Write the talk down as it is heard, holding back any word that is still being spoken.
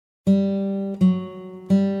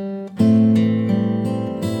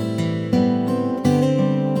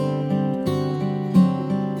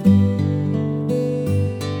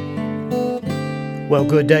Well,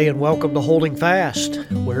 good day and welcome to Holding Fast.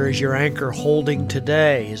 Where is your anchor holding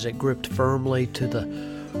today? Is it gripped firmly to the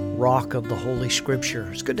rock of the Holy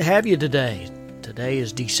Scripture? It's good to have you today. Today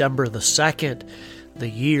is December the 2nd. The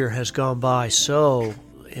year has gone by so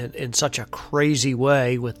in such a crazy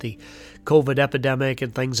way with the COVID epidemic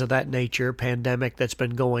and things of that nature, pandemic that's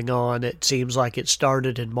been going on. It seems like it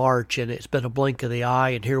started in March and it's been a blink of the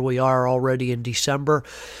eye, and here we are already in December.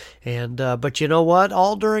 And but you know what?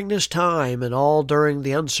 All during this time and all during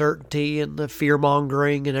the uncertainty and the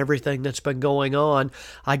fear-mongering and everything that's been going on,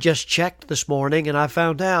 I just checked this morning and I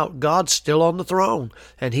found out God's still on the throne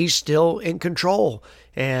and He's still in control.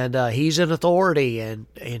 And He's in authority, and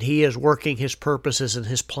He is working His purposes and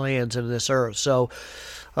His plans in this earth. So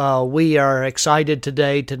we are excited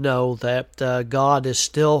today to know that God is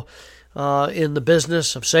still in the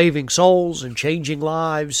business of saving souls and changing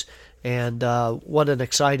lives. And what an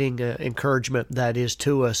exciting encouragement that is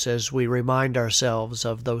to us as we remind ourselves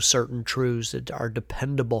of those certain truths that are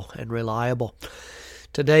dependable and reliable.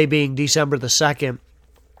 Today being December the 2nd,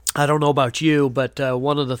 I don't know about you, but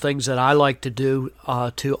one of the things that I like to do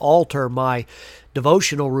to alter my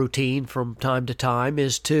devotional routine from time to time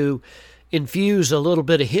is to infuse a little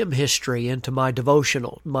bit of hymn history into my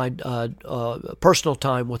devotional, my personal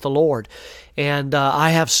time with the Lord. And I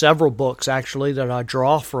have several books, actually, that I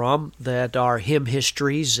draw from that are hymn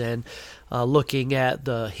histories and looking at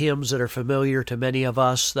the hymns that are familiar to many of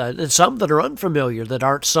us, and some that are unfamiliar, that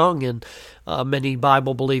aren't sung in many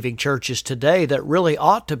Bible-believing churches today, that really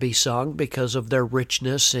ought to be sung because of their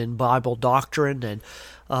richness in Bible doctrine and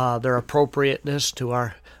their appropriateness to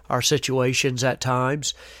our situations at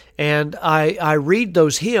times. And I read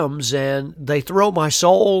those hymns, and they thrill my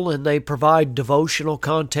soul, and they provide devotional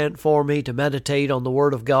content for me to meditate on the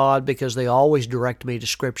Word of God, because they always direct me to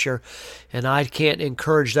Scripture. And I can't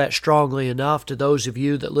encourage that strongly enough to those of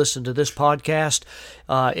you that listen to this podcast.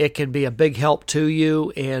 It can be a big help to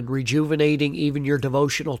you in rejuvenating even your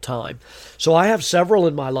devotional time. So I have several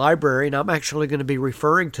in my library, and I'm actually going to be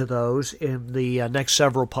referring to those in the next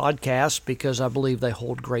several podcasts, because I believe they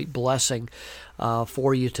hold great blessing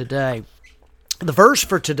for you today. The verse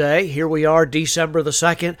for today, here we are, December the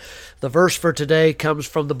 2nd. The verse for today comes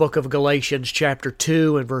from the book of Galatians, chapter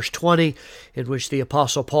 2 and verse 20, in which the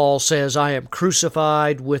Apostle Paul says, I am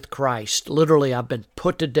crucified with Christ. Literally, I've been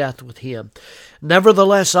put to death with Him.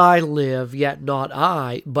 Nevertheless I live, yet not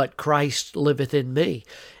I, but Christ liveth in me.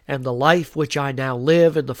 And the life which I now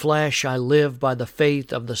live in the flesh, I live by the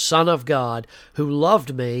faith of the Son of God, who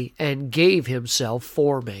loved me and gave Himself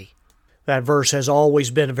for me. That verse has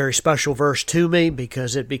always been a very special verse to me,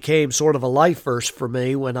 because it became sort of a life verse for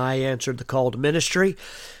me when I answered the call to ministry.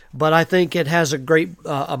 But I think it has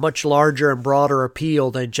a much larger and broader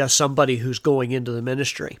appeal than just somebody who's going into the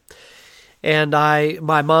ministry. And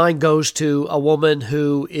my mind goes to a woman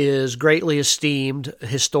who is greatly esteemed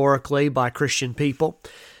historically by Christian people,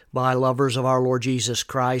 by lovers of our Lord Jesus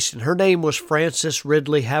Christ. And her name was Frances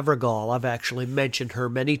Ridley Havergal. I've actually mentioned her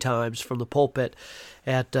many times from the pulpit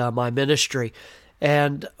at my ministry.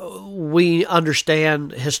 And we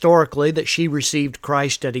understand historically that she received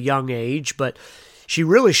Christ at a young age, but she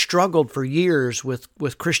really struggled for years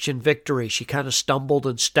with Christian victory. She kind of stumbled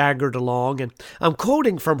and staggered along. And I'm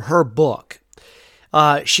quoting from her book.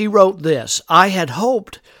 She wrote this, I had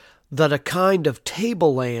hoped that a kind of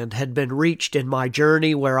tableland had been reached in my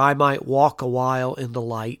journey where I might walk a while in the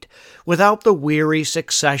light, without the weary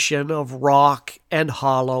succession of rock and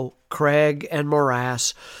hollow, crag and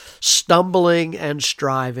morass, stumbling and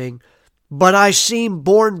striving. But I seem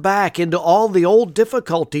borne back into all the old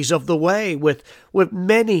difficulties of the way with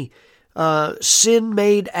many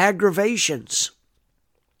sin-made aggravations.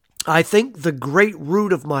 I think the great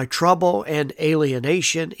root of my trouble and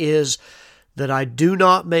alienation is that I do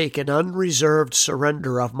not make an unreserved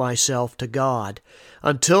surrender of myself to God.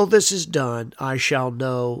 Until this is done, I shall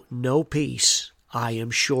know no peace. I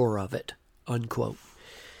am sure of it." Unquote.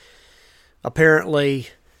 Apparently,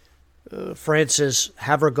 Frances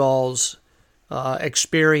Havergal's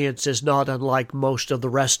experience is not unlike most of the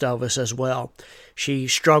rest of us as well. She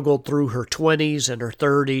struggled through her 20s and her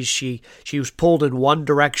 30s. She was pulled in one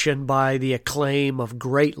direction by the acclaim of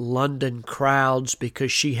great London crowds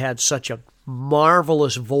because she had such a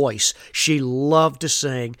marvelous voice. She loved to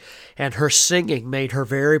sing, and her singing made her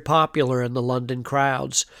very popular in the London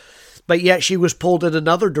crowds. But yet she was pulled in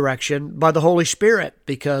another direction by the Holy Spirit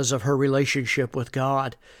because of her relationship with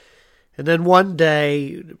God. And then one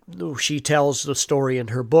day, she tells the story in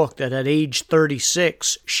her book that at age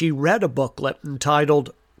 36, she read a booklet entitled,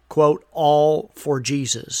 quote, "All for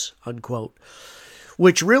Jesus," unquote,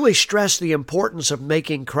 which really stressed the importance of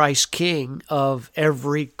making Christ king of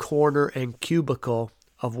every corner and cubicle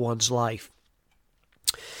of one's life.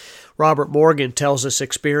 Robert Morgan tells us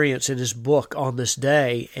experience in his book On This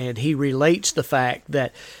Day, and he relates the fact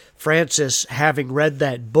that Frances, having read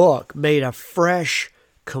that book, made a fresh,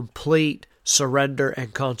 complete surrender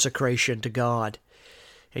and consecration to God.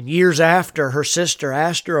 And years after, her sister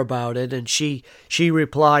asked her about it, and she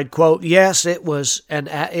replied, quote, "Yes, it was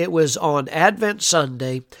on Advent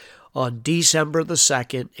Sunday on December the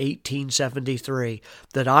 2nd, 1873,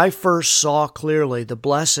 that I first saw clearly the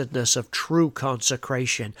blessedness of true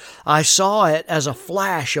consecration. I saw it as a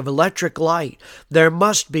flash of electric light. There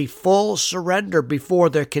must be full surrender before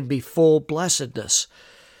there can be full blessedness.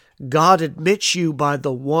 God admits you by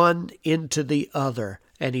the one into the other,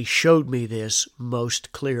 and He showed me this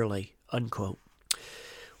most clearly," unquote.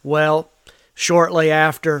 Well, shortly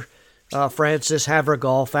after, Frances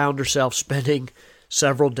Havergal found herself spending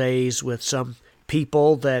several days with some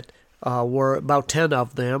people that were about 10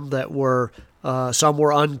 of them that were, some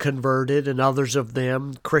were unconverted and others of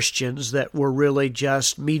them Christians that were really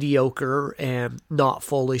just mediocre and not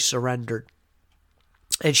fully surrendered.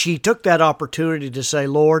 And she took that opportunity to say,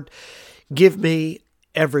 "Lord, give me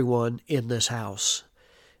everyone in this house."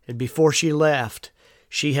 And before she left,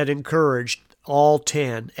 she had encouraged all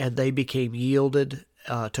 10, and they became yielded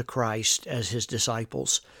to Christ as His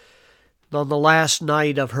disciples. On the last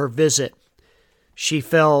night of her visit, she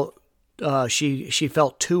felt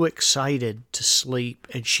too excited to sleep,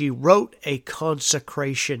 and she wrote a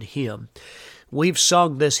consecration hymn. We've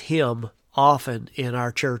sung this hymn often in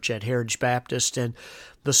our church at Heritage Baptist, and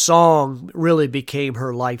the song really became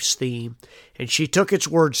her life's theme. And she took its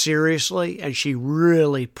words seriously, and she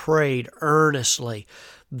really prayed earnestly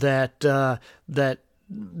that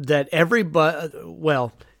everybody,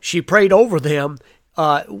 well, she prayed over them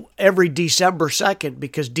every December 2nd,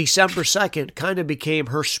 because December 2nd kind of became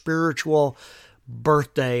her spiritual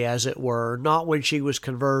birthday, as it were, not when she was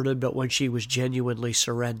converted, but when she was genuinely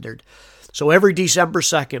surrendered. So every December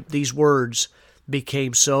 2nd, these words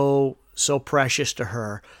became so precious to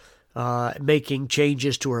her, making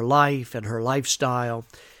changes to her life and her lifestyle.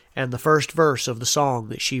 And the first verse of the song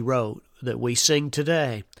that she wrote that we sing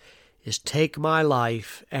today is, "Take my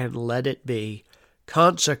life and let it be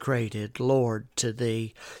consecrated, Lord, to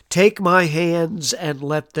Thee. Take my hands and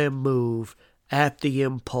let them move at the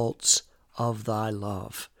impulse of Thy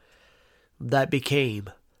love." That became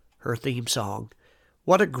her theme song.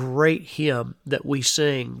 What a great hymn that we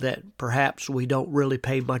sing that perhaps we don't really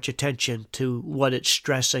pay much attention to what it's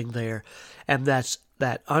stressing there. And that's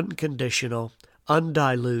that unconditional,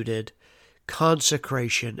 undiluted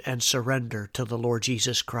consecration and surrender to the Lord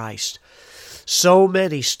Jesus Christ. So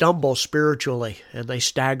many stumble spiritually and they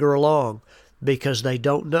stagger along because they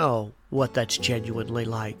don't know what that's genuinely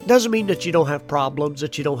like. Doesn't mean that you don't have problems,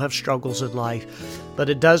 that you don't have struggles in life, but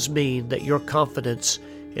it does mean that your confidence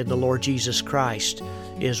in the Lord Jesus Christ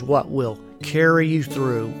is what will carry you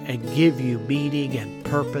through and give you meaning and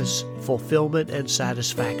purpose, fulfillment and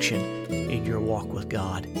satisfaction in your walk with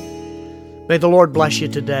God. May the Lord bless you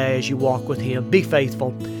today as you walk with Him. Be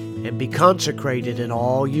faithful and be consecrated in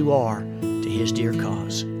all you are to His dear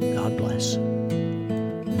cause. God bless.